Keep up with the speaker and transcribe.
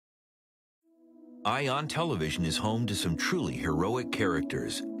Ion Television is home to some truly heroic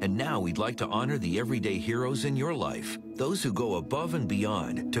characters, and now we'd like to honor the everyday heroes in your life, those who go above and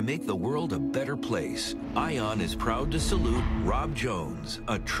beyond to make the world a better place. Ion is proud to salute Rob Jones,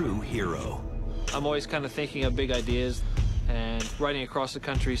 a true hero. I'm always kind of thinking of big ideas, and riding across the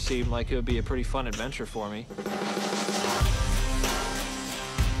country seemed like it would be a pretty fun adventure for me.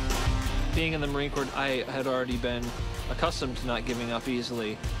 Being in the Marine Corps, I had already been accustomed to not giving up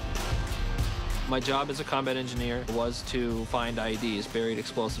easily. My job as a combat engineer was to find IEDs, buried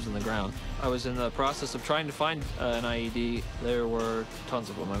explosives in the ground. I was in the process of trying to find an IED. There were tons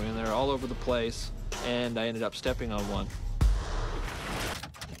of them. I mean, they're all over the place, and I ended up stepping on one.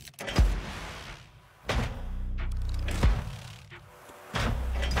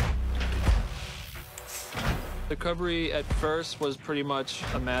 The recovery at first was pretty much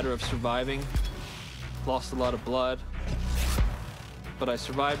a matter of surviving. Lost a lot of blood, but I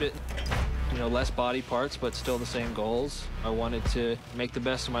survived it. You know, less body parts, but still the same goals. I wanted to make the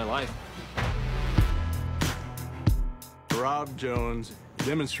best of my life. Rob Jones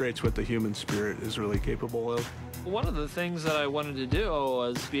demonstrates what the human spirit is really capable of. One of the things that I wanted to do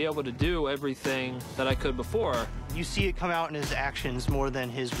was be able to do everything that I could before. You see it come out in his actions more than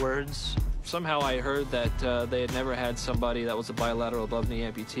his words. Somehow I heard that they had never had somebody that was a bilateral above-knee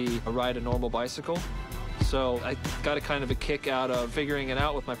amputee ride a normal bicycle. So I got a kind of a kick out of figuring it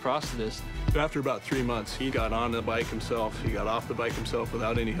out with my prosthetist. After about 3 months, he got on the bike himself. He got off the bike himself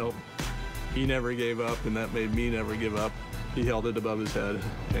without any help. He never gave up, and that made me never give up. He held it above his head,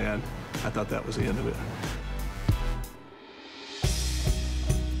 and I thought that was the end of it.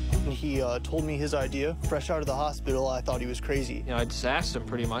 He told me his idea. Fresh out of the hospital, I thought he was crazy. You know, I just asked him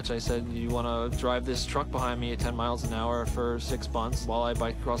pretty much. I said, you want to drive this truck behind me at 10 miles an hour for 6 months while I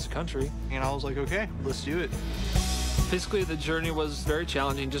bike across the country? And I was like, okay, let's do it. Physically, the journey was very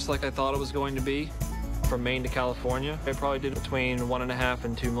challenging, just like I thought it was going to be. From Maine to California, I probably did between 1.5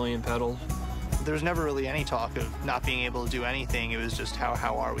 and 2 million pedals. There was never really any talk of not being able to do anything. It was just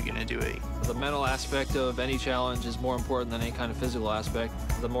how are we going to do it? The mental aspect of any challenge is more important than any kind of physical aspect.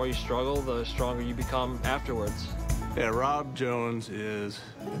 The more you struggle, the stronger you become afterwards. Yeah, Rob Jones is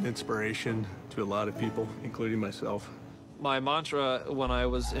an inspiration to a lot of people, including myself. My mantra when I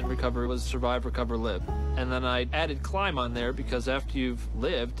was in recovery was survive, recover, live. And then I added climb on there because after you've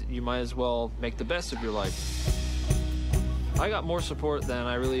lived, you might as well make the best of your life. I got more support than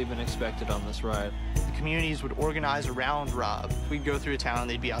I really even expected on this ride. The communities would organize around Rob. We'd go through a town,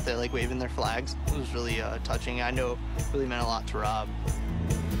 they'd be out there like waving their flags. It was really touching. I know it really meant a lot to Rob.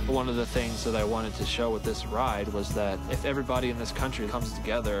 One of the things that I wanted to show with this ride was that if everybody in this country comes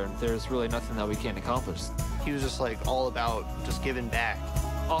together, there's really nothing that we can't accomplish. He was just like all about just giving back.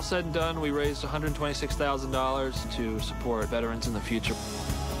 All said and done, we raised $126,000 to support veterans in the future.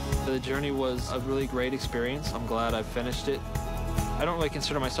 The journey was a really great experience. I'm glad I finished it. I don't really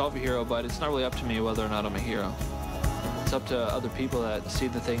consider myself a hero, but it's not really up to me whether or not I'm a hero. It's up to other people that see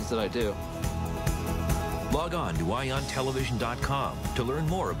the things that I do. Log on to IonTelevision.com to learn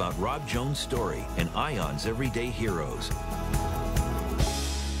more about Rob Jones' story and Ion's everyday heroes.